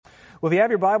Well, if you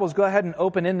have your Bibles, go ahead and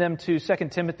open in them to 2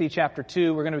 Timothy chapter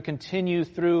 2. We're going to continue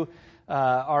through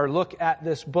our look at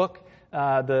this book.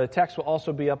 The text will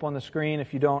also be up on the screen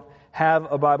if you don't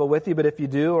have a Bible with you, but if you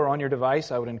do or on your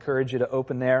device, I would encourage you to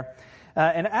open there.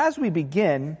 And as we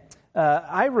begin,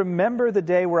 I remember the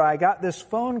day where I got this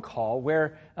phone call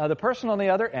where the person on the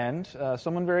other end,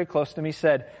 someone very close to me,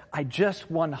 said, "I just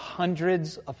won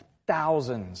hundreds of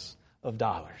thousands of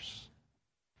dollars."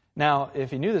 Now,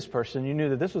 if you knew this person, you knew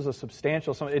that this was a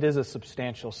substantial sum. It is a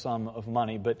substantial sum of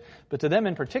money, but to them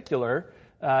in particular,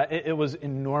 it was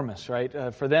enormous,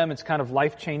 right? For them, it's kind of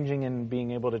life-changing and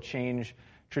being able to change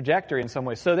trajectory in some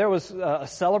ways. So there was a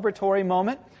celebratory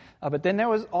moment, but then there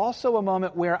was also a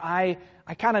moment where I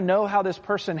kind of know how this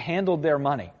person handled their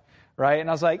money, right? And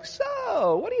I was like,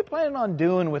 "So, what are you planning on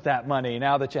doing with that money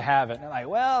now that you have it?" And they're like,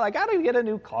 "Well, I got to get a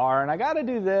new car, and I got to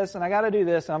do this, and I got to do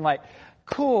this." And I'm like,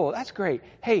 "Cool, that's great.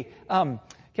 Hey,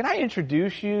 can I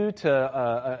introduce you to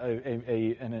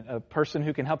a person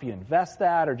who can help you invest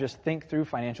that or just think through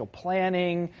financial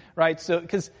planning," right? So,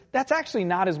 because that's actually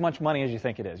not as much money as you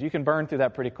think it is. You can burn through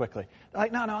that pretty quickly. They're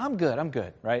like, no, I'm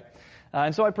good, right?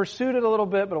 And so I pursued it a little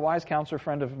bit, but a wise counselor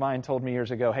friend of mine told me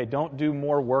years ago, hey, don't do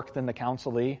more work than the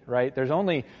counselee, right? There's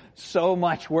only so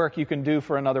much work you can do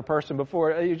for another person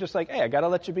before you're just like, hey, I got to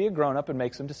let you be a grown-up and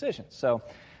make some decisions. So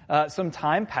some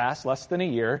time passed, less than a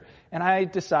year, and I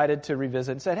decided to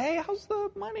revisit and said, hey, how's the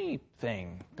money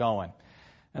thing going?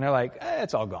 And they're like,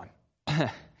 it's all gone.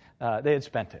 They had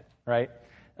spent it, right?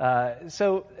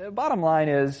 So bottom line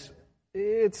is,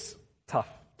 it's tough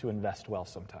to invest well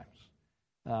sometimes.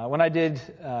 When I did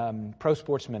pro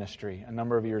sports ministry a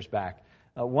number of years back,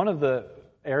 one of the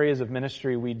areas of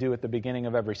ministry we do at the beginning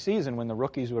of every season when the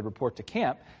rookies would report to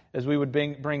camp is we would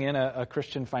bring in a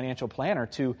Christian financial planner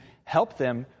to help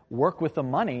them work with the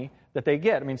money that they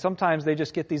get. I mean, sometimes they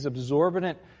just get these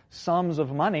exorbitant sums of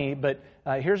money, but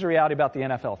here's the reality about the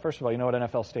NFL. First of all, you know what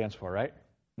NFL stands for, right?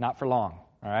 Not for long,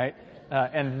 all right?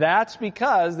 And that's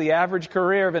because the average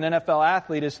career of an NFL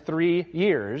athlete is 3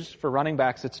 years. For running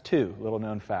backs, it's 2, little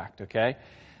known fact, okay?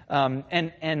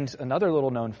 And another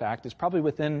little known fact is probably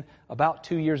within about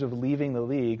 2 years of leaving the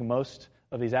league, most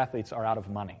of these athletes are out of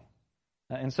money.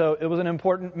 And so it was an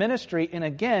important ministry, and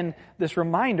again, this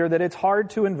reminder that it's hard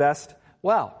to invest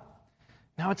well.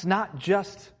 Now, it's not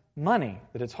just money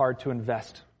that it's hard to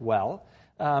invest well.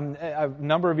 A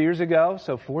number of years ago,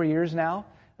 so 4 years now,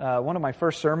 one of my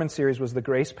first sermon series was The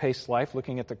Grace-Paced Life,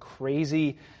 looking at the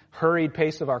crazy, hurried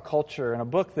pace of our culture. And a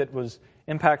book that was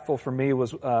impactful for me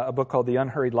was a book called The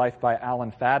Unhurried Life by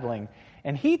Alan Fadling.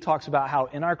 And he talks about how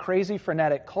in our crazy,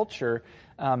 frenetic culture,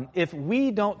 if we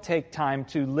don't take time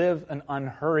to live an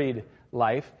unhurried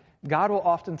life, God will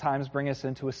oftentimes bring us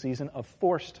into a season of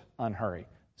forced unhurry,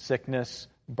 sickness,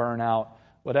 burnout,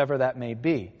 whatever that may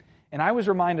be. And I was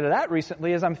reminded of that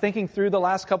recently as I'm thinking through the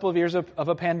last couple of years of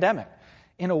a pandemic.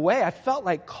 In a way, I felt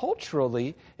like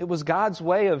culturally it was God's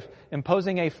way of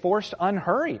imposing a forced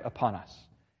unhurry upon us.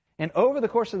 And over the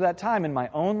course of that time in my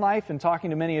own life and talking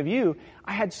to many of you,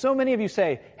 I had so many of you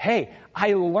say, hey,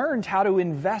 I learned how to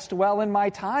invest well in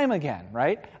my time again,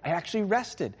 right? I actually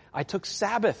rested. I took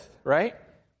Sabbath, right?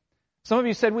 Some of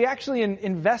you said we actually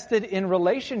invested in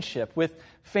relationship with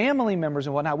family members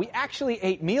and whatnot. We actually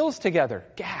ate meals together.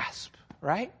 Gasp,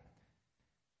 right?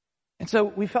 And so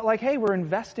we felt like, hey, we're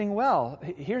investing well.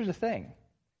 Here's the thing,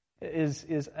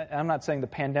 is I'm not saying the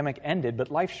pandemic ended,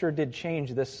 but life sure did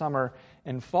change this summer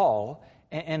and fall,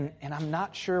 and I'm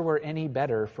not sure we're any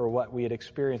better for what we had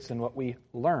experienced and what we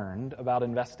learned about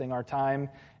investing our time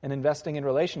and investing in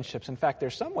relationships. In fact,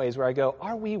 there's some ways where I go,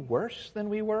 are we worse than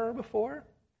we were before?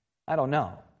 I don't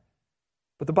know.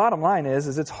 But the bottom line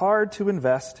is it's hard to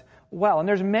invest well, and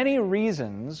there's many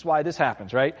reasons why this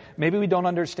happens, right? Maybe we don't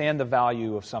understand the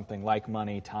value of something like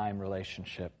money, time,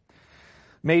 relationship.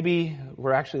 Maybe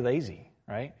we're actually lazy,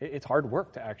 right? It's hard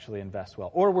work to actually invest well.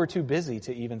 Or we're too busy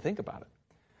to even think about it.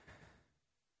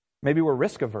 Maybe we're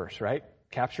risk averse, right?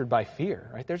 Captured by fear,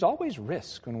 right? There's always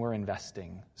risk when we're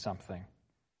investing something.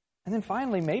 And then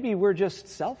finally, maybe we're just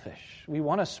selfish. We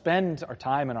want to spend our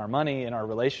time and our money and our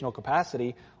relational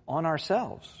capacity on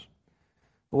ourselves.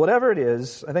 Whatever it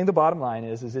is, I think the bottom line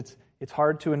is it's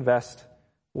hard to invest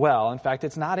well. In fact,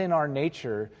 it's not in our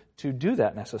nature to do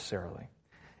that necessarily.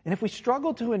 And if we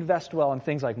struggle to invest well in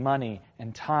things like money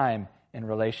and time and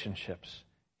relationships,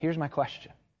 here's my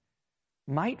question.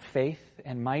 Might faith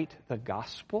and might the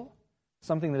gospel,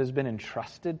 something that has been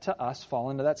entrusted to us,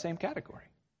 fall into that same category?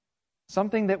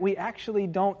 Something that we actually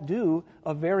don't do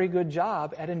a very good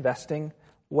job at investing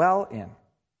well in.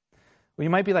 Well, you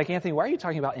might be like, Anthony, why are you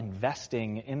talking about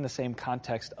investing in the same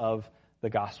context of the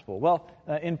gospel? Well,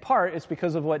 in part, it's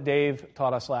because of what Dave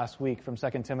taught us last week from 2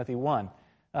 Timothy 1.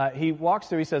 He walks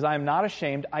through, he says, I am not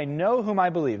ashamed. I know whom I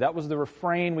believe. That was the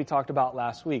refrain we talked about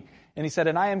last week. And he said,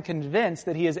 and I am convinced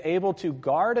that he is able to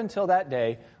guard until that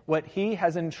day what he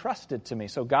has entrusted to me.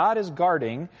 So God is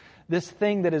guarding this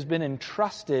thing that has been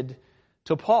entrusted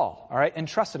to Paul. All right,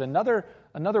 entrusted.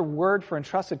 Another word for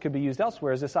entrusted could be used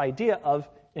elsewhere is this idea of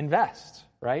invest,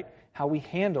 right? How we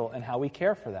handle and how we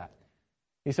care for that.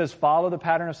 He says, follow the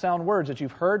pattern of sound words that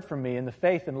you've heard from me in the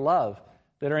faith and love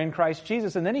that are in Christ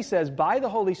Jesus. And then he says, by the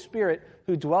Holy Spirit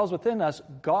who dwells within us,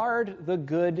 guard the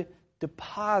good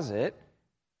deposit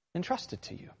entrusted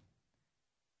to you.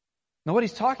 Now what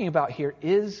he's talking about here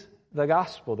is the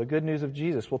gospel, the good news of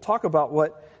Jesus. We'll talk about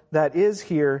what that is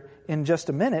here in just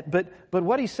a minute. But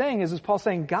what he's saying is Paul's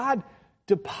saying, God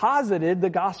deposited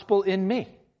the gospel in me.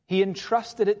 He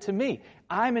entrusted it to me.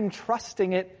 I'm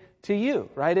entrusting it to you,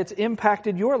 right? It's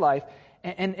impacted your life.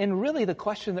 And really the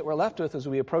question that we're left with as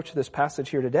we approach this passage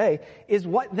here today is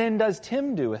what then does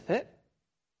Tim do with it?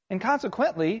 And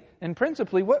consequently and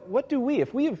principally, what do we,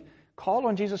 if we have called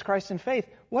on Jesus Christ in faith,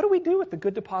 what do we do with the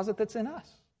good deposit that's in us?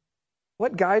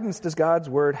 What guidance does God's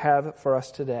word have for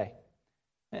us today?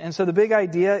 And so the big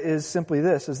idea is simply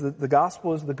this, is that the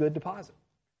gospel is the good deposit.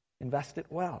 Invest it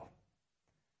well.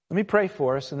 Let me pray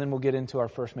for us, and then we'll get into our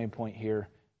first main point here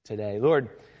today. Lord,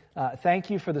 thank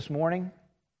you for this morning.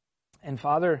 And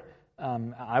Father,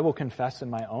 I will confess in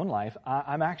my own life,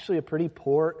 I'm actually a pretty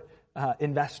poor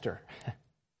investor.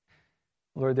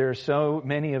 Lord, there are so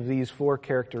many of these four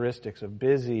characteristics of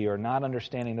busy or not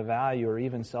understanding the value or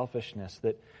even selfishness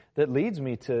that leads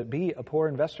me to be a poor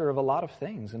investor of a lot of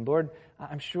things. And Lord,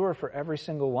 I'm sure for every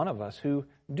single one of us who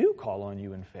do call on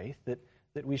you in faith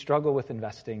that we struggle with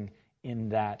investing in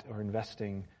that or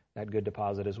investing that good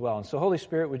deposit as well. And so Holy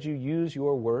Spirit, would you use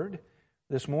your word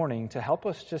this morning to help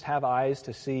us just have eyes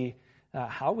to see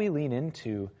how we lean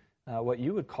into what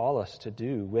you would call us to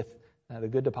do with the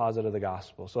good deposit of the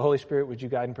gospel. So Holy Spirit, would you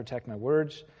guide and protect my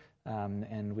words?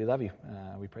 And we love you.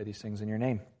 We pray these things in your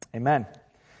name. Amen.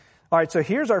 All right, so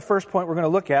here's our first point we're going to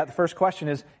look at. The first question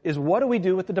is what do we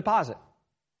do with the deposit?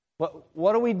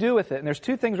 What do we do with it? And there's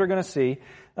two things we're going to see.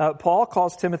 Paul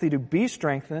calls Timothy to be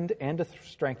strengthened and to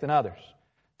strengthen others.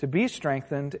 To be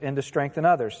strengthened and to strengthen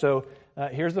others. So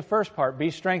here's the first part, be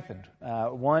strengthened.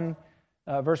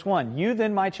 Verse 1, you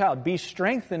then, my child, be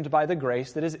strengthened by the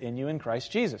grace that is in you in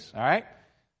Christ Jesus. All right?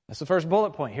 That's the first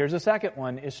bullet point. Here's the second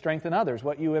one, is strengthen others.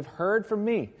 What you have heard from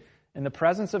me in the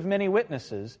presence of many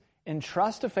witnesses,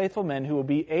 entrust to faithful men who will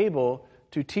be able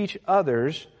to teach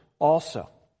others also.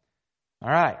 All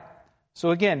right. So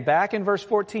again, back in verse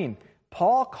 14,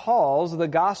 Paul calls the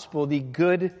gospel the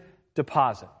good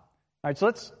deposit. All right, so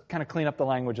let's kind of clean up the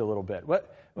language a little bit.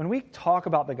 When we talk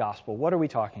about the gospel, what are we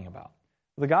talking about?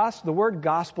 The word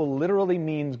gospel literally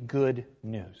means good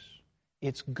news.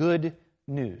 It's good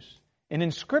news. And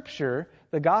in Scripture,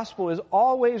 the gospel is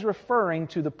always referring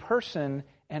to the person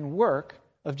and work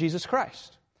of Jesus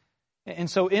Christ. And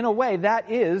so in a way,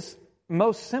 that is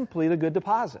most simply the good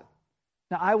deposit.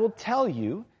 Now, I will tell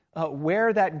you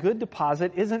where that good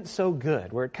deposit isn't so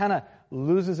good, where it kind of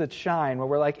loses its shine, where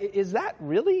we're like, is that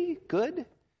really good?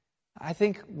 I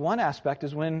think one aspect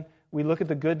is when we look at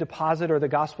the good deposit or the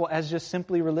gospel as just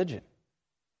simply religion,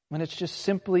 when it's just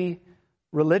simply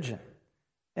religion.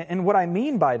 And what I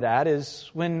mean by that is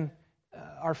when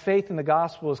our faith in the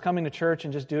gospel is coming to church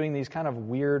and just doing these kind of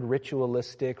weird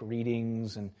ritualistic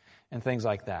readings and things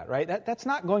like that, right? That's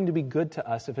not going to be good to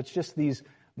us if it's just these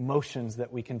motions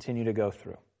that we continue to go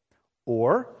through.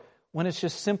 Or when it's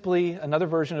just simply another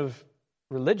version of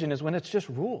religion is when it's just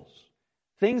rules.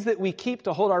 Things that we keep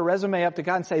to hold our resume up to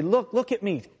God and say, look at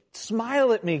me.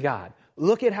 Smile at me, God.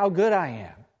 Look at how good I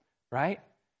am, right?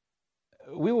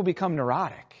 We will become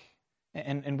neurotic,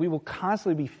 and we will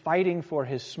constantly be fighting for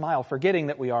His smile, forgetting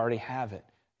that we already have it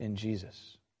in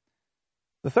Jesus.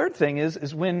 The third thing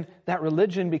is when that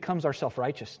religion becomes our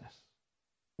self-righteousness.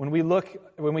 When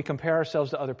we compare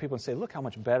ourselves to other people and say, look how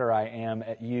much better I am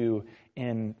at you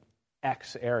in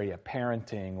X area,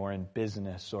 parenting or in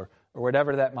business or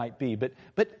whatever that might be. But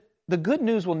the good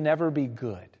news will never be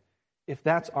good if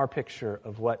that's our picture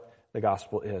of what the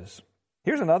gospel is.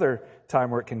 Here's another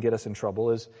time where it can get us in trouble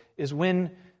is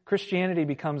when Christianity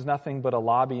becomes nothing but a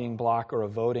lobbying block or a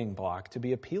voting block to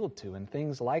be appealed to in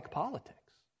things like politics.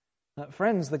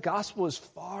 Friends, the gospel is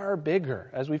far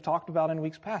bigger, as we've talked about in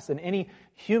weeks past, than any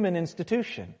human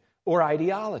institution or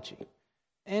ideology.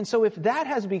 And so if that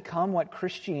has become what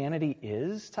Christianity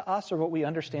is to us or what we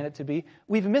understand it to be,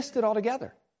 we've missed it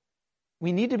altogether.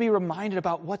 We need to be reminded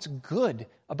about what's good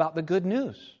about the good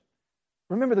news.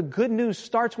 Remember, the good news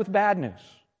starts with bad news,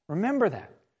 Remember that.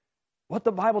 What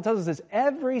the Bible tells us is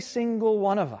every single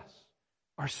one of us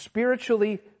are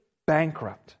spiritually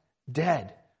bankrupt,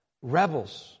 dead,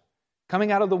 rebels,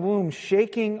 coming out of the womb,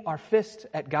 shaking our fist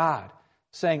at God,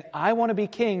 saying, I want to be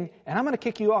king, and I'm going to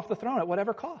kick you off the throne at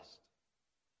whatever cost.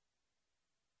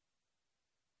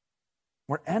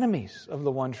 We're enemies of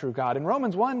the one true God. And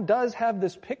Romans 1 does have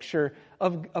this picture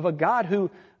of a God who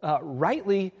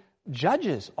rightly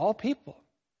judges all people.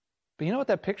 But you know what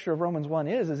that picture of Romans 1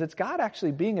 is it's God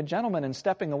actually being a gentleman and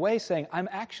stepping away, saying, I'm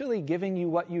actually giving you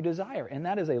what you desire, and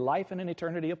that is a life and an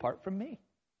eternity apart from me.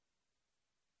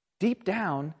 Deep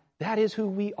down, that is who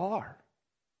we are.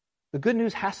 The good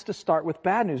news has to start with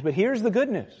bad news, but here's the good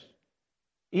news.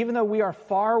 Even though we are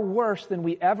far worse than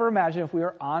we ever imagined, if we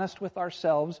are honest with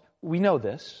ourselves, we know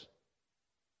this.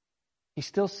 He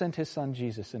still sent his son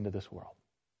Jesus into this world.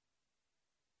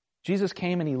 Jesus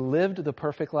came and he lived the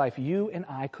perfect life you and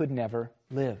I could never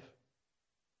live.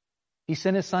 He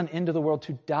sent his son into the world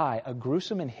to die a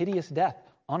gruesome and hideous death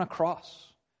on a cross,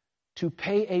 to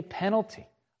pay a penalty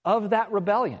of that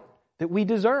rebellion that we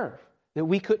deserve, that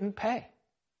we couldn't pay.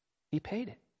 He paid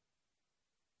it.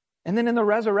 And then in the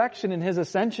resurrection and his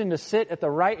ascension to sit at the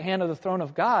right hand of the throne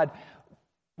of God,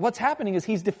 what's happening is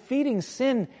he's defeating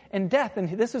sin and death. And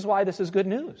this is why this is good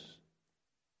news.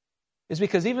 Is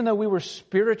because even though we were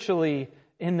spiritually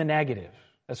in the negative,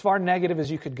 as far negative as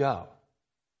you could go,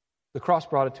 the cross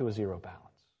brought it to a zero balance.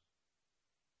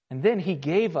 And then he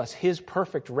gave us his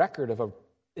perfect record of an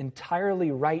entirely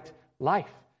right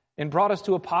life and brought us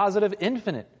to a positive,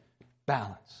 infinite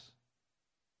balance.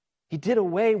 He did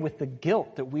away with the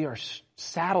guilt that we are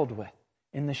saddled with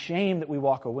and the shame that we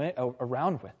walk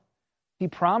around with. He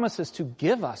promises to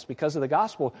give us, because of the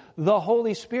gospel, the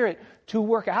Holy Spirit to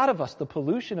work out of us the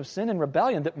pollution of sin and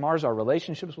rebellion that mars our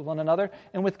relationships with one another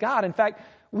and with God. In fact,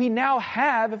 we now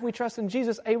have, if we trust in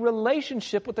Jesus, a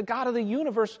relationship with the God of the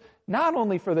universe, not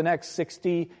only for the next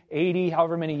 60, 80,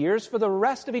 however many years, for the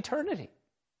rest of eternity.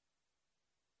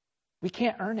 We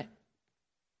can't earn it.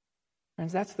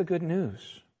 Friends, that's the good news.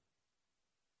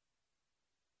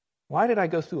 Why did I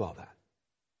go through all that?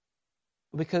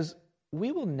 Because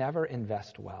we will never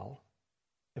invest well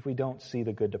if we don't see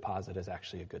the good deposit as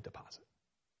actually a good deposit.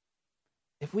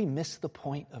 If we miss the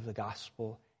point of the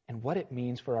gospel and what it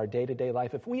means for our day-to-day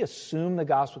life, if we assume the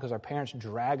gospel because our parents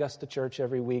drag us to church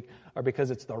every week or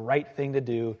because it's the right thing to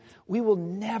do, we will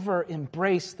never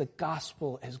embrace the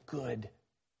gospel as good.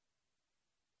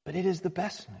 But it is the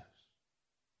best news.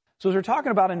 So as we're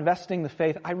talking about investing the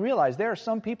faith, I realize there are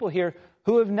some people here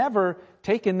who have never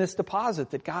taken this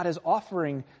deposit that God is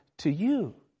offering to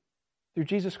you through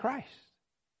Jesus Christ.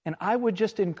 And I would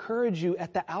just encourage you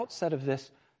at the outset of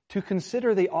this to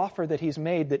consider the offer that he's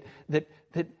made,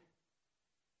 that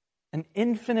an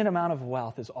infinite amount of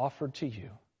wealth is offered to you,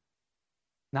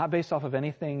 not based off of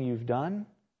anything you've done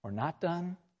or not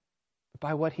done, but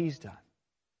by what he's done.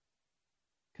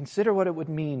 Consider what it would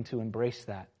mean to embrace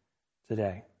that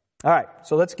today. All right,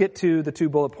 so let's get to the 2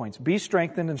 bullet points. Be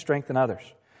strengthened and strengthen others.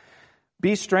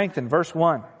 Be strengthened, verse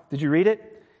 1. Did you read it?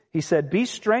 He said, be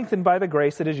strengthened by the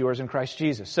grace that is yours in Christ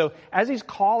Jesus. So as he's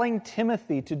calling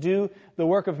Timothy to do the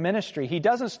work of ministry, he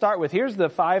doesn't start with, here's the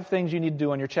 5 things you need to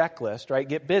do on your checklist, right?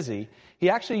 Get busy. He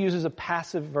actually uses a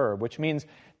passive verb, which means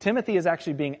Timothy is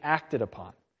actually being acted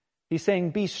upon. He's saying,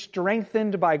 be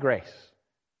strengthened by grace.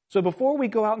 So before we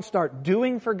go out and start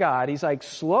doing for God, he's like,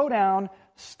 slow down,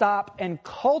 stop, and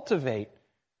cultivate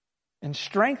and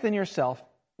strengthen yourself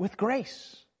with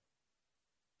grace.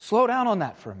 Slow down on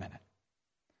that for a minute.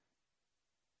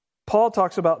 Paul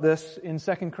talks about this in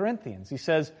 2 Corinthians. He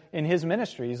says in his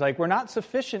ministry, he's like, we're not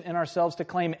sufficient in ourselves to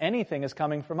claim anything is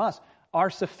coming from us. Our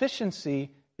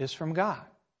sufficiency is from God.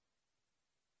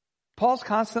 Paul's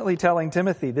constantly telling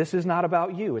Timothy, this is not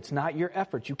about you. It's not your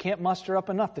efforts. You can't muster up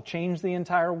enough to change the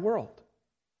entire world.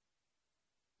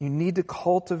 You need to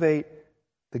cultivate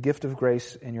the gift of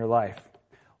grace in your life.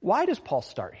 Why does Paul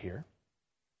start here?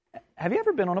 Have you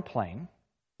ever been on a plane?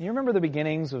 You remember the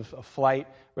beginnings of a flight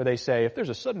where they say, if there's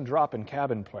a sudden drop in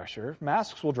cabin pressure,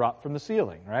 masks will drop from the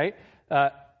ceiling, right?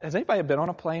 Has anybody been on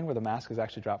a plane where the mask has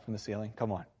actually dropped from the ceiling?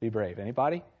 Come on, be brave.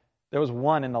 Anybody? There was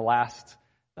one in the last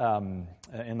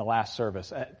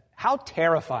service. How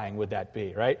terrifying would that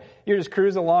be, right? You're just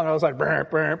cruising along, and I was like, burr,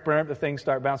 burr, burr, the things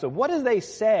start bouncing. What do they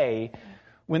say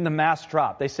when the mask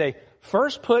drop? They say,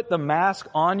 first put the mask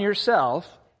on yourself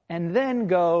and then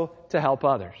go to help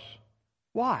others.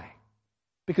 Why?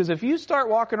 Because if you start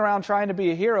walking around trying to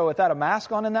be a hero without a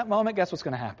mask on in that moment, guess what's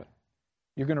going to happen?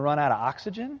 You're going to run out of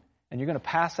oxygen and you're going to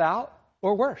pass out,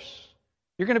 or worse.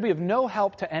 You're going to be of no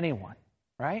help to anyone,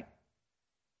 right?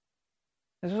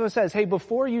 This is what it says. Hey,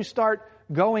 before you start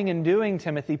going and doing,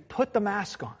 Timothy, put the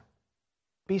mask on.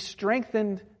 Be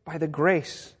strengthened by the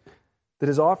grace that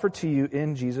is offered to you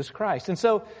in Jesus Christ. And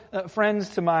so,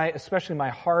 friends, especially my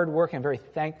hard work, I'm very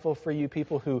thankful for you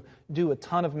people who do a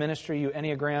ton of ministry, you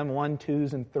Enneagram 1,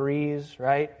 2s, and 3s,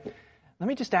 right? Let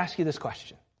me just ask you this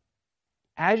question.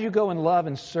 As you go and love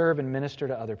and serve and minister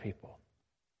to other people,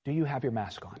 do you have your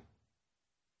mask on?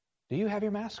 Do you have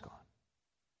your mask on?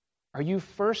 Are you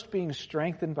first being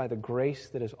strengthened by the grace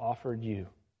that is offered you?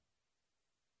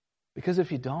 Because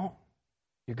if you don't,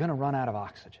 you're going to run out of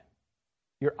oxygen.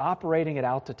 You're operating at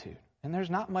altitude, and there's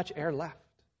not much air left.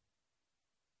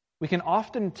 We can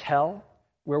often tell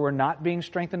where we're not being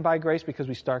strengthened by grace because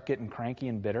we start getting cranky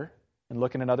and bitter and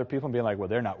looking at other people and being like, well,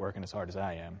 they're not working as hard as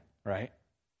I am, right?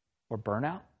 Or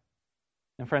burnout.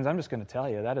 And friends, I'm just going to tell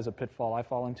you, that is a pitfall I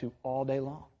fall into all day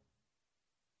long.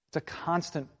 It's a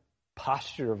constant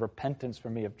posture of repentance for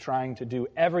me of trying to do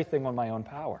everything on my own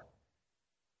power.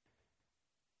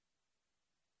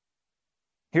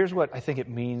 Here's what I think it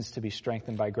means to be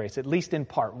strengthened by grace, at least in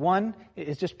part. One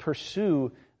is just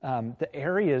pursue the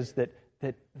areas that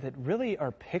really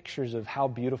are pictures of how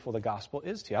beautiful the gospel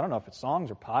is to you. I don't know if it's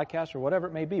songs or podcasts or whatever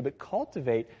it may be, but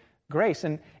cultivate grace.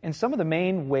 And some of the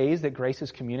main ways that grace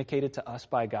is communicated to us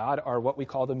by God are what we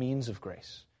call the means of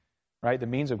grace, right? The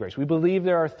means of grace. We believe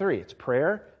there are three. It's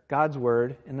prayer, God's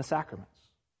word, and the sacraments.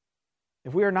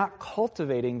 If we are not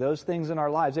cultivating those things in our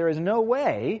lives, there is no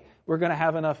way we're going to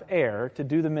have enough air to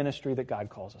do the ministry that God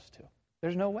calls us to.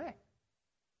 There's no way.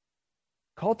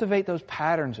 Cultivate those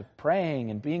patterns of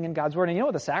praying and being in God's word. And you know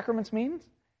what the sacraments means?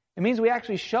 It means we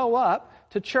actually show up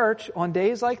to church on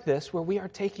days like this where we are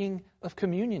taking of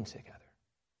communion together.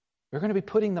 We're going to be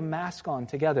putting the mask on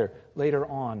together later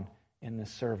on in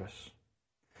this service.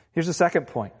 Here's the second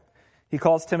point. He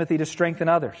calls Timothy to strengthen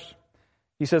others.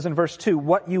 He says in verse 2,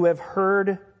 what you have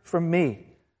heard from me.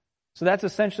 So that's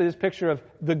essentially this picture of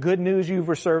the good news you've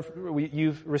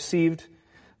received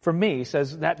from me. He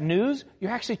says that news,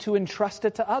 you're actually to entrust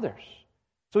it to others.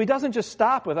 So he doesn't just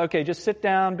stop with, okay, just sit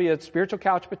down, be a spiritual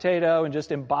couch potato, and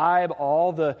just imbibe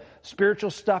all the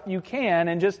spiritual stuff you can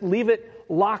and just leave it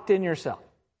locked in yourself.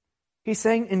 He's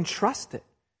saying entrust it.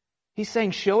 He's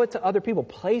saying show it to other people.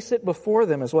 Place it before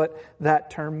them is what that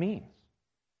term means.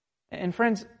 And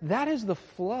friends, that is the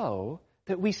flow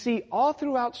that we see all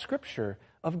throughout Scripture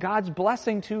of God's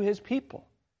blessing to His people.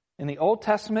 In the Old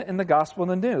Testament, in the Gospel,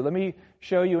 and the New. Let me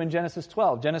show you in Genesis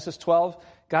 12. Genesis 12,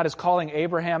 God is calling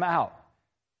Abraham out.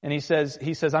 And he says,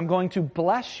 I'm going to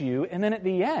bless you. And then at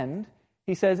the end,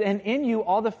 he says, and in you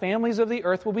all the families of the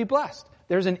earth will be blessed.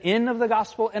 There's an in of the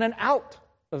gospel and an out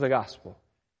of the gospel.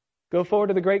 Go forward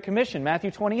to the Great Commission,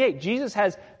 Matthew 28. Jesus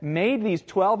has made these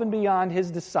 12 and beyond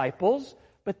His disciples.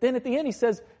 But then at the end he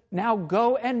says, now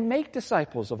go and make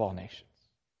disciples of all nations.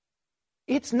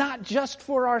 It's not just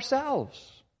for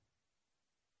ourselves.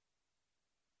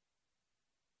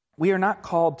 We are not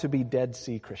called to be Dead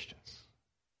Sea Christians.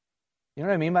 You know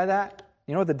what I mean by that?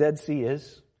 You know what the Dead Sea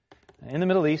is? In the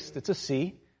Middle East, it's a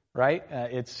sea, right?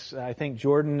 I think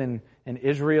Jordan and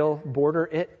Israel border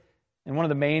it. And one of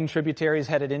the main tributaries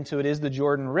headed into it is the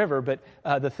Jordan River. But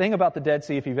the thing about the Dead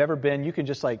Sea, if you've ever been, you can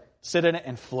just like sit in it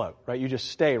and float, right? You just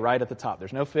stay right at the top.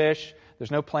 There's no fish.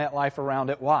 There's no plant life around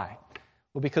it. Why?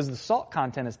 Well, because the salt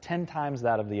content is 10 times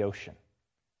that of the ocean.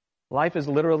 Life is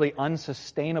literally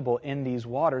unsustainable in these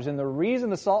waters. And the reason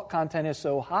the salt content is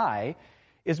so high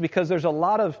is because there's a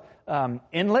lot of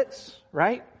inlets,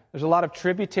 right? There's a lot of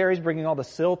tributaries bringing all the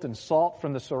silt and salt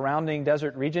from the surrounding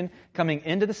desert region coming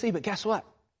into the sea. But guess what?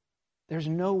 There's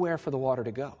nowhere for the water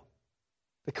to go.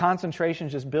 The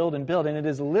concentrations just build and build, and it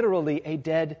is literally a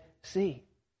Dead Sea.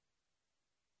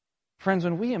 Friends,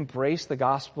 when we embrace the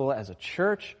gospel as a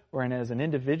church or as an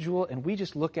individual, and we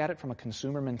just look at it from a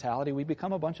consumer mentality, we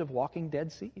become a bunch of walking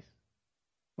Dead Seas.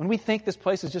 When we think this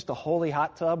place is just a holy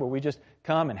hot tub where we just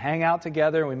come and hang out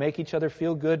together and we make each other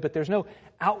feel good, but there's no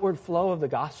outward flow of the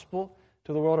gospel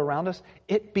to the world around us,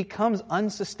 it becomes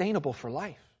unsustainable for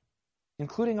life,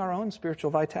 including our own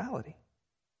spiritual vitality.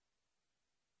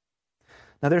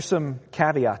 Now, there's some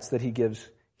caveats that he gives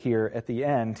here at the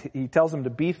end. He tells them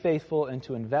to be faithful and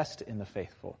to invest in the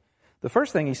faithful. The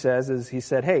first thing he says is, he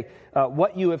said, hey,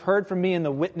 what you have heard from me in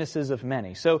the witnesses of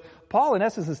many. So Paul, in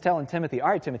essence, is telling Timothy, all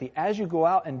right, Timothy, as you go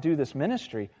out and do this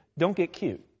ministry, don't get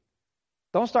cute.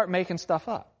 Don't start making stuff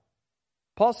up.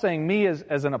 Paul's saying, me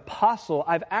as an apostle,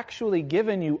 I've actually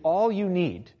given you all you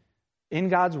need in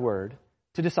God's word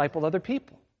to disciple other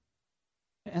people.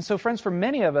 And so, friends, for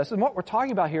many of us, and what we're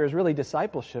talking about here is really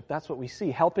discipleship. That's what we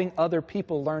see, helping other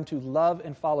people learn to love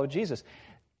and follow Jesus.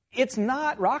 It's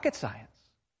not rocket science.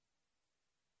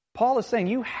 Paul is saying,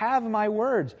 you have my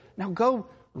words. Now go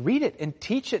read it and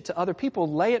teach it to other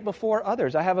people. Lay it before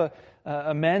others. I have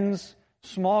a men's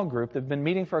small group that have been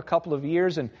meeting for a couple of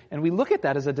years, and we look at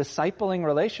that as a discipling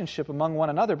relationship among one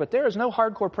another, but there is no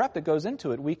hardcore prep that goes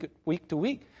into it week to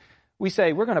week. We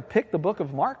say, we're going to pick the book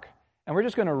of Mark, and we're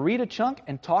just going to read a chunk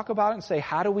and talk about it and say,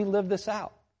 how do we live this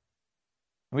out?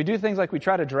 And we do things like we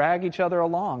try to drag each other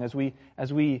along as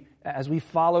we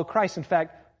follow Christ. In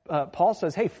fact, Paul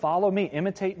says, hey, follow me,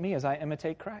 imitate me as I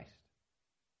imitate Christ.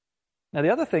 Now,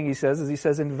 the other thing he says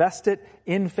is invest it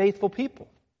in faithful people.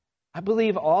 I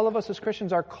believe all of us as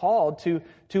Christians are called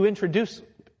to introduce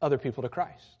other people to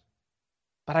Christ.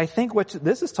 But I think what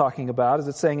this is talking about is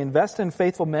it's saying invest in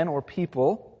faithful men or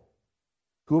people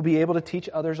who will be able to teach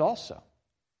others also.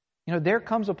 You know, there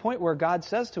comes a point where God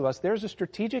says to us, there's a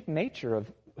strategic nature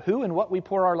of who and what we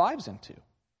pour our lives into.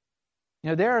 You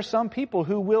know, there are some people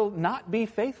who will not be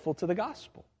faithful to the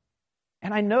gospel.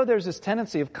 And I know there's this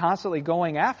tendency of constantly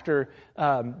going after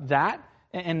that.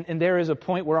 And there is a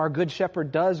point where our good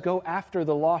shepherd does go after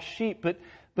the lost sheep,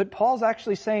 but Paul's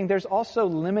actually saying there's also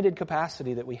limited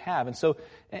capacity that we have.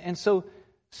 And so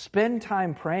spend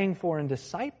time praying for and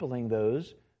discipling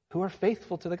those who are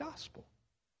faithful to the gospel.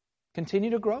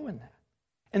 Continue to grow in that.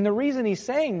 And the reason he's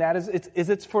saying that is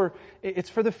it's for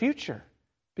the future,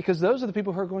 because those are the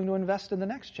people who are going to invest in the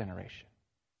next generation.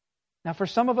 Now, for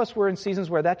some of us, we're in seasons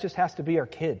where that just has to be our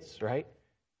kids, right?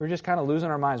 We're just kind of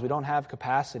losing our minds. We don't have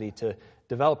capacity to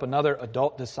develop another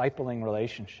adult discipling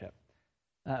relationship.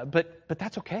 But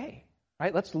that's okay,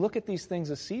 right? Let's look at these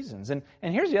things as seasons. And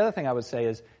here's the other thing I would say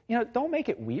is, you know, don't make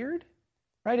it weird,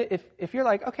 right? If you're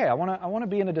like, okay, I want to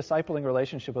be in a discipling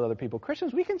relationship with other people.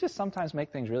 Christians, we can just sometimes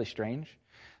make things really strange.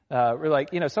 We're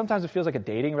like, you know, sometimes it feels like a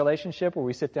dating relationship where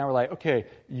we sit down, we're like, okay,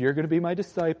 you're going to be my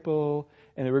disciple,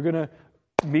 and then we're going to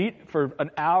meet for an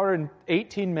hour and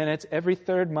 18 minutes every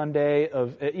third Monday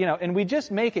of, you know, and we just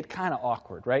make it kind of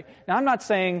awkward, right? Now, I'm not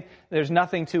saying there's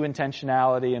nothing to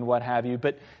intentionality and what have you,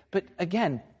 but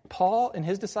again, Paul in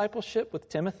his discipleship with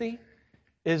Timothy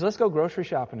is let's go grocery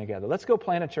shopping together. Let's go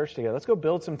plant a church together. Let's go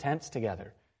build some tents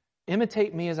together.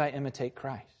 Imitate me as I imitate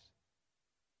Christ.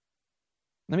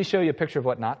 Let me show you a picture of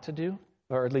what not to do,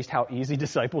 or at least how easy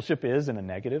discipleship is in a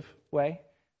negative way.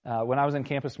 When I was in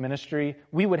campus ministry,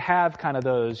 we would have kind of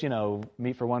those, you know,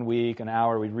 meet for 1 week, an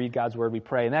hour, we'd read God's Word, we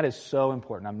pray, and that is so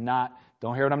important.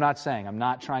 Don't hear what I'm not saying. I'm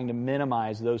not trying to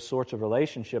minimize those sorts of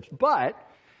relationships, but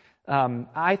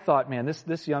I thought, man,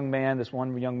 this young man, this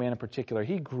one young man in particular,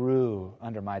 he grew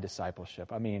under my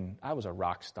discipleship. I mean, I was a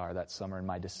rock star that summer in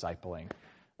my discipling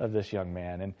of this young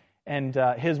man, and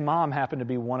his mom happened to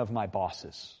be one of my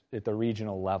bosses at the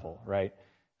regional level, right?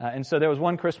 And so there was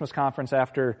one Christmas conference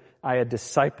after I had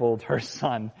discipled her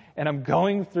son, and I'm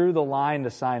going through the line to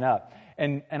sign up.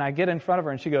 And I get in front of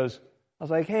her, and she goes, I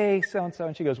was like, hey, so-and-so.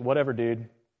 And she goes, whatever, dude.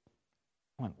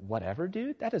 I went, whatever,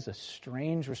 dude? That is a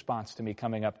strange response to me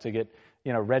coming up to get,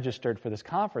 you know, registered for this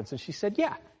conference. And she said,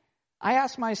 yeah, I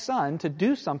asked my son to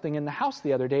do something in the house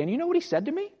the other day, and you know what he said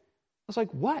to me? I was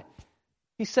like, what?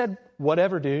 He said,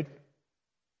 whatever, dude.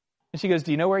 And she goes,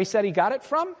 do you know where he said he got it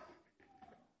from?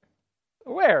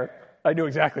 Where? I knew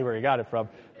exactly where he got it from.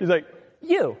 He's like,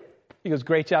 you. He goes,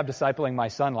 great job discipling my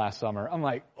son last summer. I'm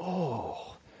like,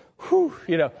 oh, whew,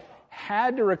 you know,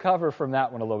 had to recover from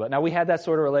that one a little bit. Now, we had that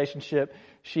sort of relationship.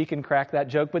 She can crack that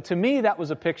joke. But to me, that was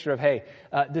a picture of, hey,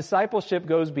 discipleship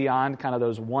goes beyond kind of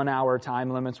those 1 hour time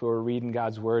limits where we're reading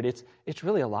God's Word. It's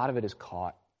really a lot of it is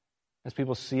caught. As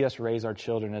people see us raise our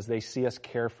children, as they see us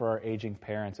care for our aging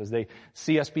parents, as they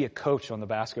see us be a coach on the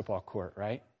basketball court,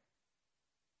 right?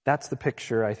 That's the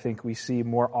picture I think we see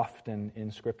more often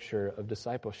in Scripture of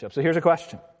discipleship. So here's a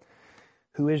question.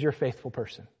 Who is your faithful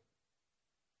person?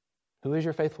 Who is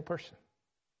your faithful person?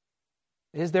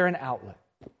 Is there an outlet?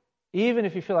 Even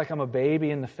if you feel like I'm a baby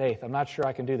in the faith, I'm not sure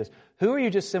I can do this. Who are you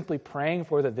just simply praying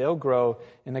for that they'll grow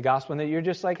in the gospel and that you're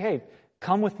just like, hey,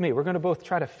 come with me. We're going to both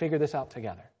try to figure this out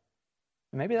together.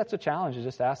 And maybe that's a challenge, is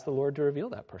just ask the Lord to reveal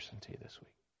that person to you this week.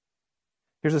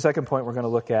 Here's the second point we're going to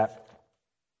look at.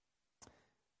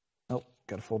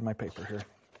 Got to fold my paper here.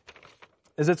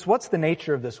 What's the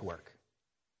nature of this work?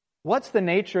 What's the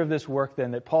nature of this work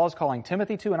then that Paul is calling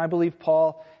Timothy to, and I believe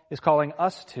Paul is calling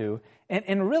us to?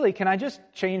 And really, can I just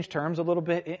change terms a little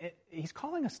bit? He's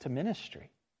calling us to ministry.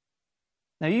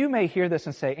 Now, you may hear this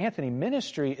and say, Anthony,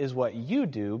 ministry is what you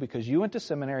do because you went to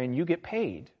seminary and you get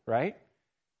paid, right?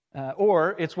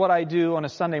 Or it's what I do on a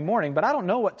Sunday morning, but I don't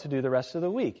know what to do the rest of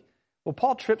the week. Well,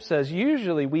 Paul Tripp says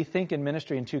usually we think in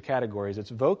ministry in two categories. It's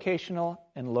vocational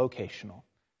and locational.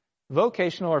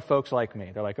 Vocational are folks like me.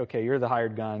 They're like, okay, you're the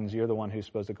hired guns. You're the one who's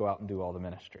supposed to go out and do all the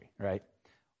ministry, right?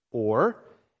 Or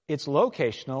It's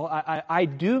locational. I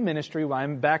do ministry when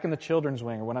I'm back in the children's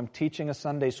wing, or when I'm teaching a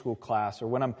Sunday school class, or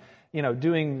when I'm,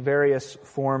 doing various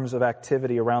forms of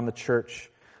activity around the church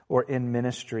or in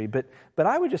ministry. But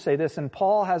I would just say this, and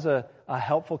Paul has a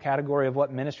helpful category of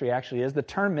what ministry actually is. The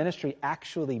term ministry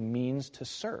actually means to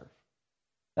serve.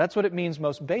 That's what it means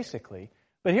most basically.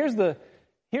 But here's the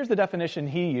definition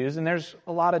he used, and there's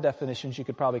a lot of definitions you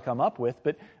could probably come up with,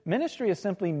 but ministry is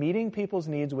simply meeting people's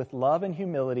needs with love and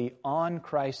humility on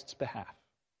Christ's behalf.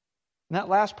 And that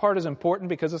last part is important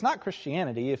because it's not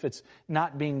Christianity if it's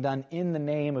not being done in the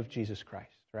name of Jesus Christ,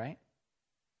 right?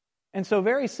 And so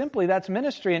very simply, that's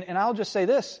ministry. And I'll just say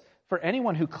this, for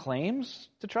anyone who claims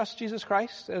to trust Jesus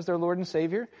Christ as their Lord and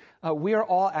Savior, we are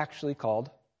all actually called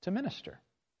to minister.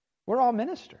 We're all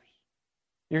ministers.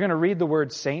 You're going to read the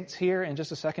word saints here in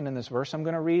just a second in this verse I'm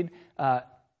going to read.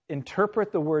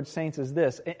 Interpret the word saints as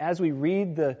this. As we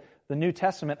read the New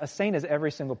Testament, a saint is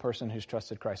every single person who's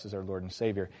trusted Christ as their Lord and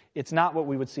Savior. It's not what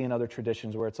we would see in other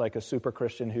traditions where it's like a super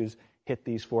Christian who's hit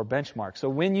these 4 benchmarks. So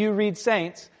when you read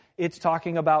saints, it's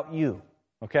talking about you,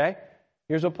 okay?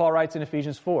 Here's what Paul writes in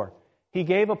Ephesians 4. He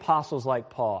gave apostles like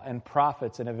Paul and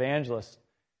prophets and evangelists,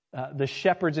 the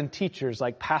shepherds and teachers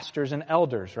like pastors and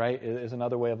elders, right, is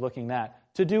another way of looking at that.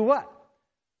 To do what?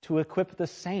 To equip the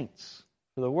saints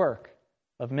for the work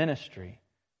of ministry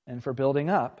and for building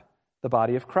up the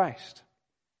body of Christ.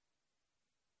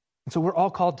 And so we're all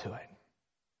called to it.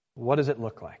 What does it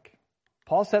look like?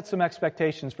 Paul sets some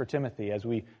expectations for Timothy as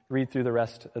we read through the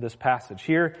rest of this passage.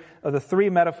 Here are the 3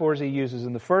 metaphors he uses.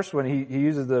 In the first one, he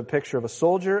uses the picture of a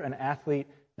soldier, an athlete,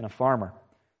 and a farmer.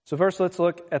 So first, let's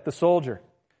look at the soldier.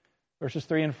 Verses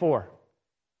 3 and 4.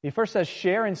 He first says,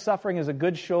 share in suffering as a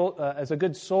good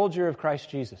soldier of Christ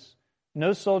Jesus.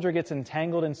 No soldier gets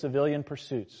entangled in civilian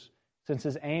pursuits, since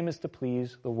his aim is to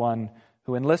please the one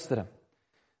who enlisted him.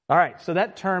 All right, so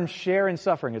that term, share in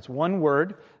suffering, it's one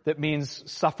word that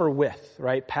means suffer with,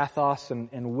 right? Pathos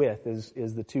and with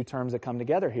is the 2 terms that come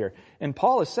together here. And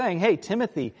Paul is saying, hey,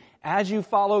 Timothy, as you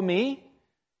follow me,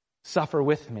 suffer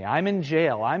with me. I'm in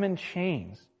jail. I'm in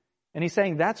chains. And he's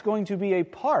saying that's going to be a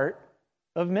part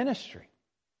of ministry.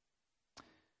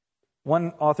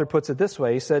 One author puts it this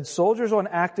way. He said, soldiers on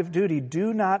active duty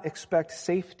do not expect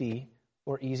safety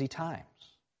or easy times.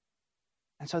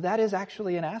 And so that is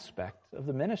actually an aspect of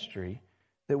the ministry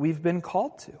that we've been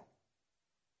called to.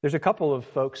 There's a couple of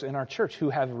folks in our church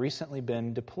who have recently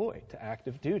been deployed to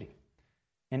active duty.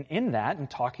 And in that, and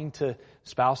talking to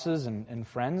spouses and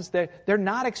friends, they're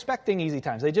not expecting easy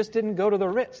times. They just didn't go to the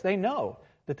Ritz. They know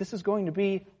that this is going to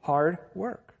be hard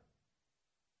work.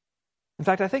 In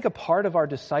fact, I think a part of our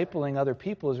discipling other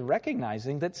people is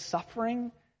recognizing that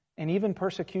suffering and even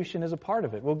persecution is a part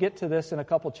of it. We'll get to this in a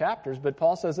couple chapters, but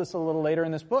Paul says this a little later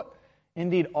in this book.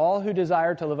 Indeed, all who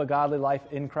desire to live a godly life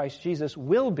in Christ Jesus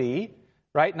will be,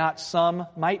 right? Not some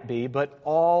might be, but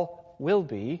all will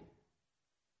be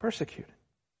persecuted.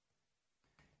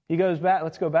 He goes back,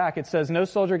 let's go back. It says, no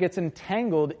soldier gets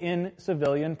entangled in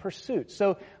civilian pursuits.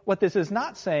 So what this is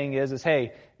not saying is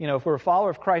hey, if we're a follower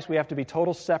of Christ, we have to be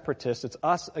total separatists. It's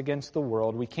us against the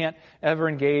world. We can't ever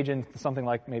engage in something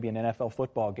like maybe an NFL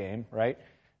football game, right?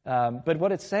 But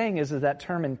what it's saying is that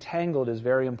term entangled is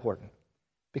very important.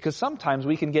 Because sometimes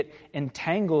we can get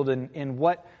entangled in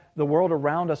what the world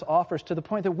around us offers to the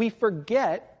point that we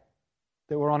forget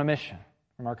that we're on a mission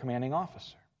from our commanding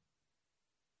officer.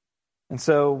 And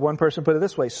so one person put it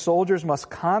this way, soldiers must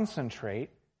concentrate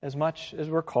as much as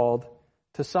we're called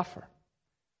to suffer.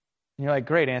 And you're like,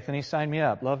 great, Anthony, sign me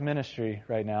up. Love ministry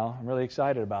right now. I'm really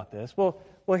excited about this. Well,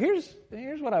 here's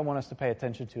what I want us to pay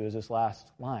attention to is this last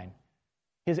line.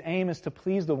 His aim is to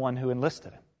please the one who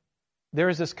enlisted him. There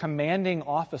is this commanding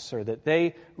officer that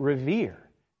they revere.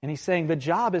 And he's saying the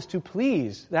job is to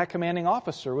please that commanding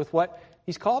officer with what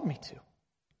he's called me to.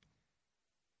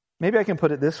 Maybe I can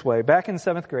put it this way. Back in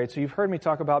 7th grade, so you've heard me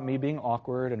talk about me being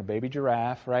awkward and a baby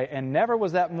giraffe, right? And never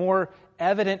was that more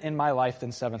evident in my life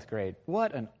than 7th grade.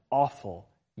 What an awful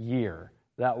year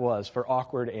that was for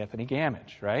awkward Anthony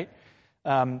Gamage, right?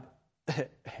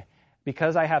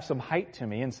 Because I have some height to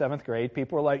me in 7th grade,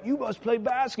 people were like, you must play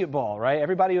basketball, right?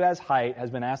 Everybody who has height has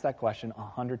been asked that question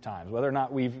 100 times, whether or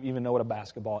not we even know what a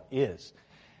basketball is.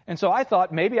 And so I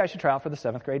thought maybe I should try out for the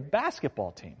 7th grade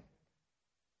basketball team.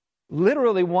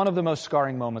 Literally one of the most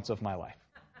scarring moments of my life.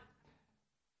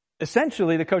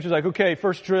 Essentially, the coach is like, okay,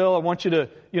 first drill, I want you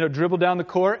to, dribble down the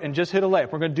court and just hit a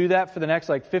layup. We're going to do that for the next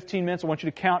 15 minutes. I want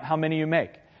you to count how many you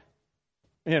make.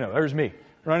 There's me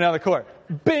running down the court.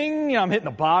 Bing! I'm hitting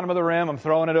the bottom of the rim. I'm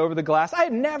throwing it over the glass. I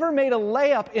had never made a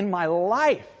layup in my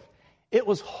life. It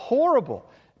was horrible.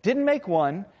 Didn't make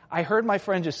one. I heard my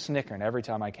friend just snickering every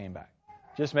time I came back,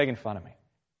 just making fun of me.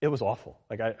 It was awful.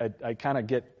 Like I kind of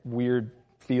get weird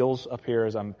feels up here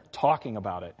as I'm talking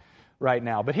about it right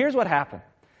now. But here's what happened.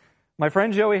 My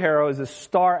friend Joey Harrow is a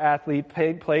star athlete,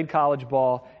 played college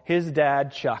ball. His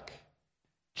dad, Chuck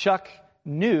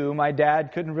knew my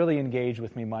dad couldn't really engage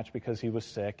with me much because he was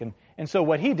sick. And so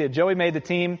what he did, Joey made the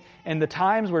team, and the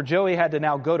times where Joey had to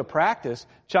now go to practice,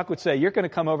 Chuck would say, you're going to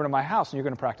come over to my house and you're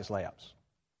going to practice layups.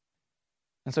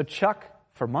 And so Chuck,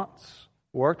 for months,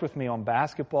 worked with me on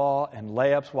basketball and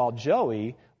layups while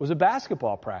Joey was at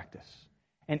basketball practice.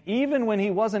 And even when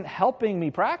he wasn't helping me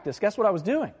practice, guess what I was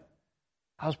doing?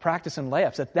 I was practicing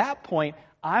layups. At that point,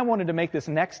 I wanted to make this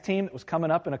next team that was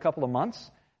coming up in a couple of months.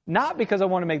 Not because I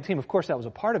wanted to make the team, of course that was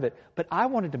a part of it, but I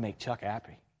wanted to make Chuck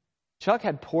happy. Chuck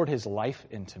had poured his life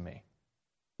into me.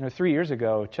 3 years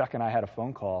ago, Chuck and I had a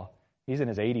phone call. He's in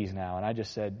his 80s now, and I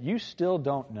just said, you still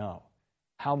don't know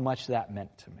how much that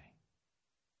meant to me.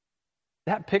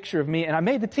 That picture of me, and I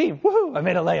made the team. Woohoo! I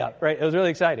made a layup, right? It was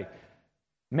really exciting.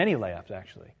 Many layups,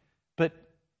 actually.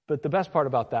 But the best part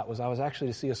about that was I was actually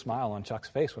to see a smile on Chuck's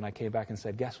face when I came back and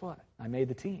said, guess what? I made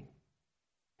the team.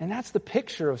 And that's the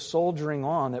picture of soldiering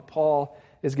on that Paul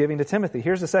is giving to Timothy.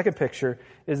 Here's the second picture,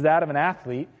 is that of an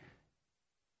athlete.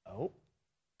 Oh,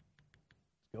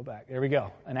 go back. There we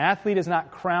go. An athlete is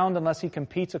not crowned unless he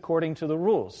competes according to the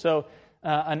rules. So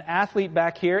an athlete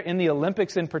back here in the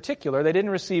Olympics in particular, they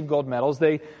didn't receive gold medals.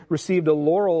 They received a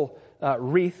laurel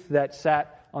wreath that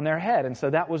sat on their head. And so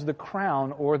that was the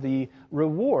crown or the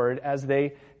reward as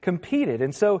they competed.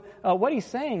 And so what he's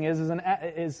saying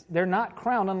is they're not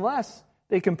crowned unless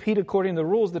they compete according to the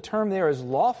rules. The term there is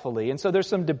lawfully. And so there's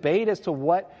some debate as to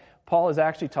what Paul is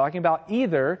actually talking about.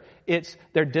 Either it's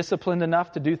they're disciplined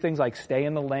enough to do things like stay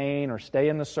in the lane or stay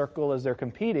in the circle as they're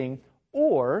competing,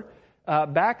 or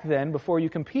back then, before you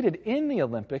competed in the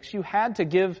Olympics, you had to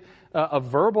give a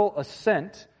verbal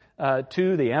assent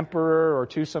to the emperor or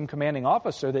to some commanding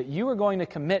officer that you were going to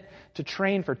commit to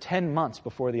train for 10 months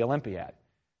before the Olympiad.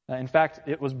 In fact,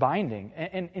 it was binding.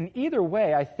 And in either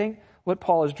way, I think what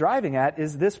Paul is driving at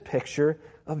is this picture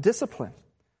of discipline.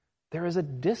 There is a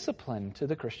discipline to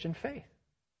the Christian faith.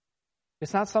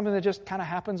 It's not something that just kind of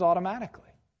happens automatically.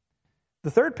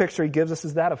 The third picture he gives us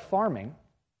is that of farming.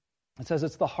 It says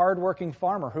it's the hardworking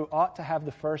farmer who ought to have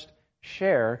the first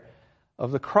share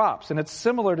of the crops. And it's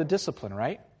similar to discipline,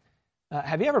 right?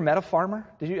 Have you ever met a farmer?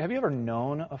 Have you ever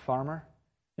known a farmer?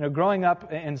 Growing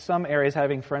up in some areas,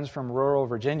 having friends from rural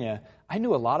Virginia, I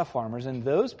knew a lot of farmers, and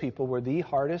those people were the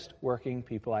hardest working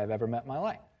people I've ever met in my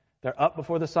life. They're up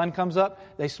before the sun comes up.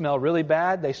 They smell really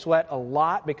bad. They sweat a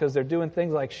lot because they're doing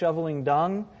things like shoveling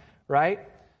dung, right?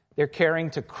 They're caring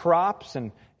to crops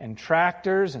and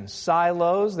tractors and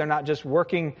silos. They're not just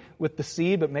working with the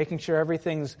seed, but making sure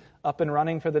everything's up and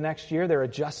running for the next year. They're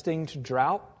adjusting to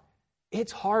drought.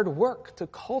 It's hard work to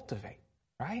cultivate,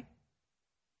 right?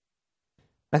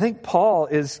 I think Paul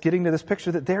is getting to this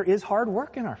picture that there is hard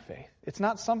work in our faith. It's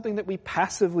not something that we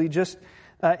passively just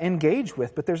engage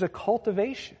with, but there's a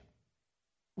cultivation.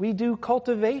 We do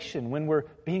cultivation when we're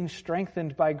being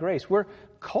strengthened by grace. We're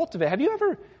cultivating. Have you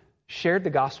ever shared the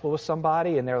gospel with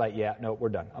somebody and they're like, yeah, no, we're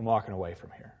done. I'm walking away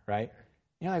from here, right?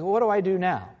 You're like, well, what do I do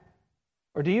now?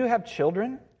 Or do you have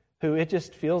children who it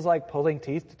just feels like pulling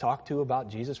teeth to talk to about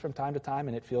Jesus from time to time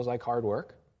and it feels like hard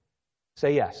work?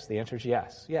 Say yes. The answer is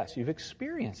yes. Yes, you've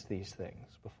experienced these things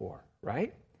before,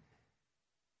 right?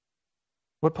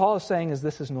 What Paul is saying is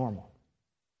this is normal.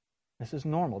 This is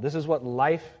normal. This is what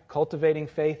life, cultivating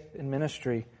faith in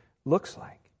ministry looks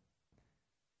like.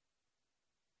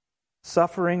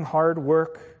 Suffering, hard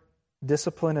work,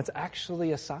 discipline, it's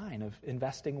actually a sign of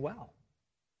investing well.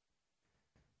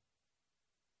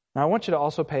 Now, I want you to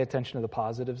also pay attention to the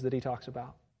positives that he talks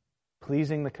about.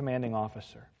 Pleasing the commanding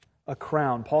officer. A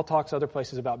crown. Paul talks other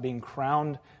places about being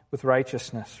crowned with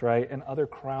righteousness, right? And other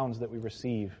crowns that we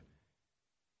receive.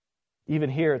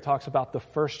 Even here it talks about the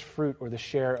first fruit or the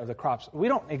share of the crops. We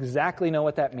don't exactly know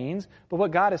what that means, but what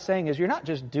God is saying is you're not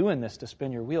just doing this to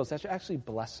spin your wheels. That's actually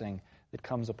blessing that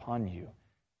comes upon you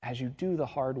as you do the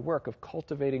hard work of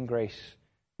cultivating grace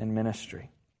in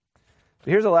ministry. But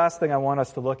here's the last thing I want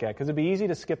us to look at, because it'd be easy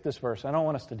to skip this verse. I don't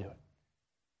want us to do it.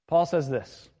 Paul says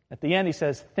this. At the end he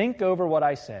says, think over what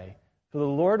I say, for the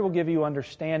Lord will give you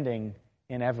understanding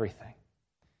in everything.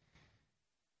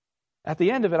 At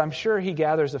the end of it, I'm sure he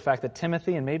gathers the fact that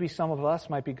Timothy and maybe some of us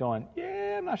might be going,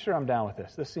 yeah, I'm not sure I'm down with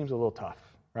this. This seems a little tough,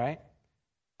 right?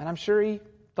 And I'm sure he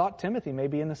thought Timothy may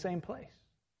be in the same place.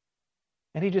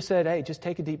 And he just said, hey, just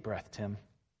take a deep breath, Tim.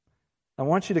 I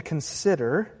want you to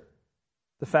consider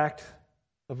the fact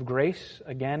of grace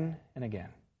again and again.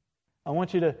 I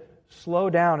want you to slow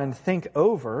down and think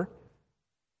over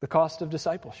the cost of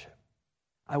discipleship.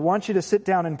 I want you to sit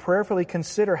down and prayerfully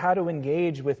consider how to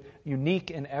engage with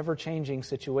unique and ever-changing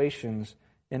situations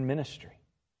in ministry.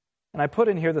 And I put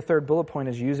in here the third bullet point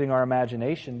is using our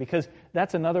imagination, because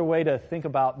that's another way to think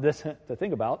about this, to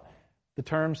think about the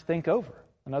terms think over.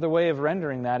 Another way of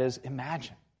rendering that is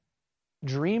imagine.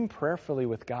 Dream prayerfully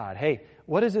with God. Hey,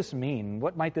 what does this mean?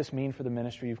 What might this mean for the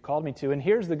ministry you've called me to? And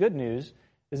here's the good news,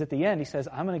 is at the end, he says,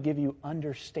 I'm going to give you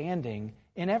understanding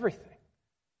in everything.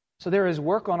 So there is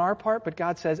work on our part, but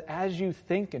God says, as you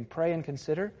think and pray and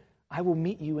consider, I will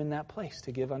meet you in that place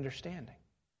to give understanding.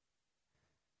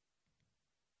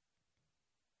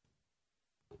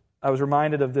 I was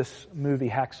reminded of this movie,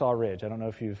 Hacksaw Ridge. I don't know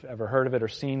if you've ever heard of it or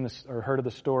seen this or heard of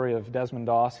the story of Desmond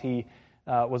Doss. He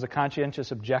was a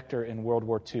conscientious objector in World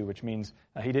War II, which means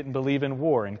he didn't believe in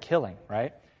war and killing,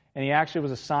 right? And he actually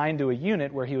was assigned to a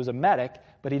unit where he was a medic,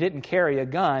 but he didn't carry a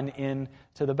gun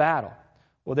into the battle.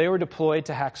 Well, they were deployed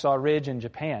to Hacksaw Ridge in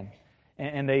Japan,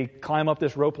 and they climb up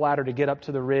this rope ladder to get up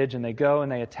to the ridge, and they go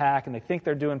and they attack, and they think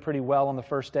they're doing pretty well on the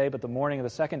first day, but the morning of the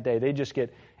second day, they just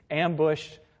get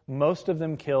ambushed, most of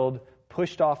them killed,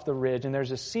 pushed off the ridge, and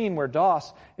there's a scene where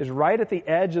Doss is right at the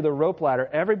edge of the rope ladder.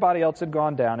 Everybody else had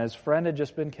gone down. His friend had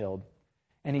just been killed,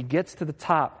 and he gets to the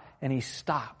top, and he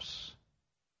stops,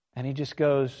 and he just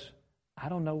goes, I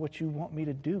don't know what you want me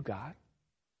to do, God.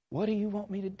 What do you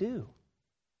want me to do?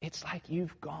 It's like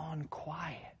you've gone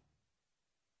quiet.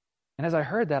 And as I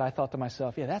heard that, I thought to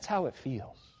myself, yeah, that's how it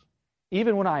feels.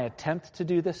 Even when I attempt to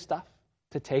do this stuff,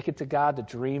 to take it to God, to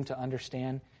dream, to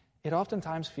understand, it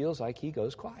oftentimes feels like he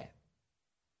goes quiet.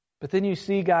 But then you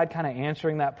see God kind of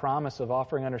answering that promise of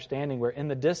offering understanding, where in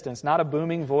the distance, not a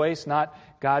booming voice, not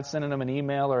God sending them an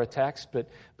email or a text,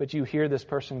 but you hear this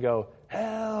person go,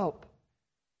 help!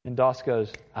 And Doss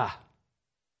goes,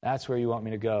 that's where you want me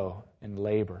to go, in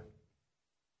labor.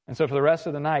 And so for the rest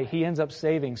of the night, he ends up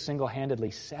saving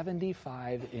single-handedly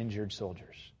 75 injured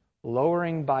soldiers,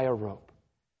 lowering by a rope.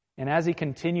 And as he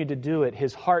continued to do it,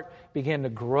 his heart began to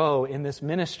grow in this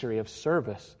ministry of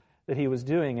service that he was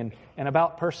doing. And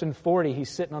about person 40, he's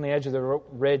sitting on the edge of the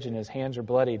ridge and his hands are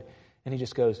bloodied. And he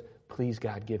just goes, please,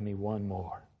 God, give me one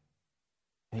more.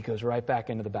 And he goes right back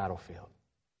into the battlefield.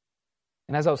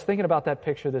 And as I was thinking about that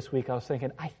picture this week, I was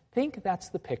thinking, I think that's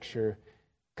the picture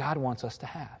God wants us to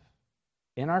have.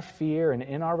 In our fear and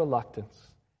in our reluctance,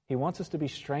 he wants us to be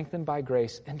strengthened by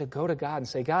grace and to go to God and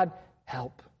say, God,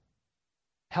 help.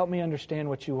 Help me understand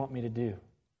what you want me to do.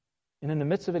 And in the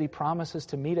midst of it, he promises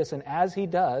to meet us. And as he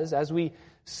does, as we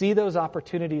see those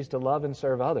opportunities to love and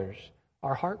serve others,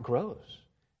 our heart grows.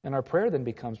 And our prayer then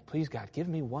becomes, please, God, give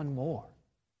me one more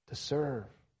to serve,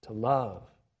 to love,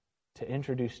 to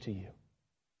introduce to you.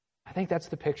 I think that's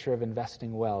the picture of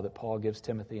investing well that Paul gives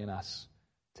Timothy and us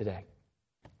today.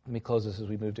 Let me close this as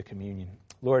we move to communion.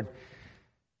 Lord,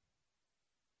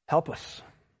 help us.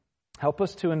 Help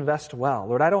us to invest well.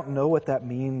 Lord, I don't know what that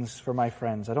means for my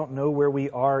friends. I don't know where we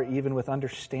are even with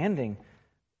understanding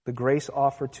the grace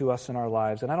offered to us in our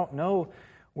lives. And I don't know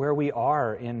where we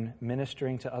are in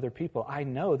ministering to other people. I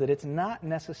know that it's not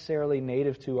necessarily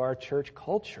native to our church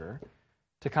culture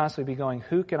to constantly be going,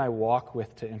 who can I walk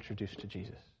with to introduce to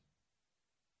Jesus,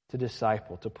 to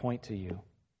disciple, to point to you?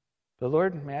 But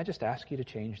Lord, may I just ask you to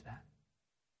change that?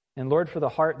 And Lord, for the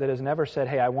heart that has never said,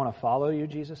 hey, I want to follow you,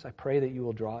 Jesus, I pray that you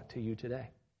will draw it to you today.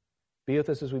 Be with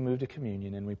us as we move to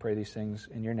communion, and we pray these things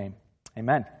in your name.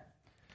 Amen.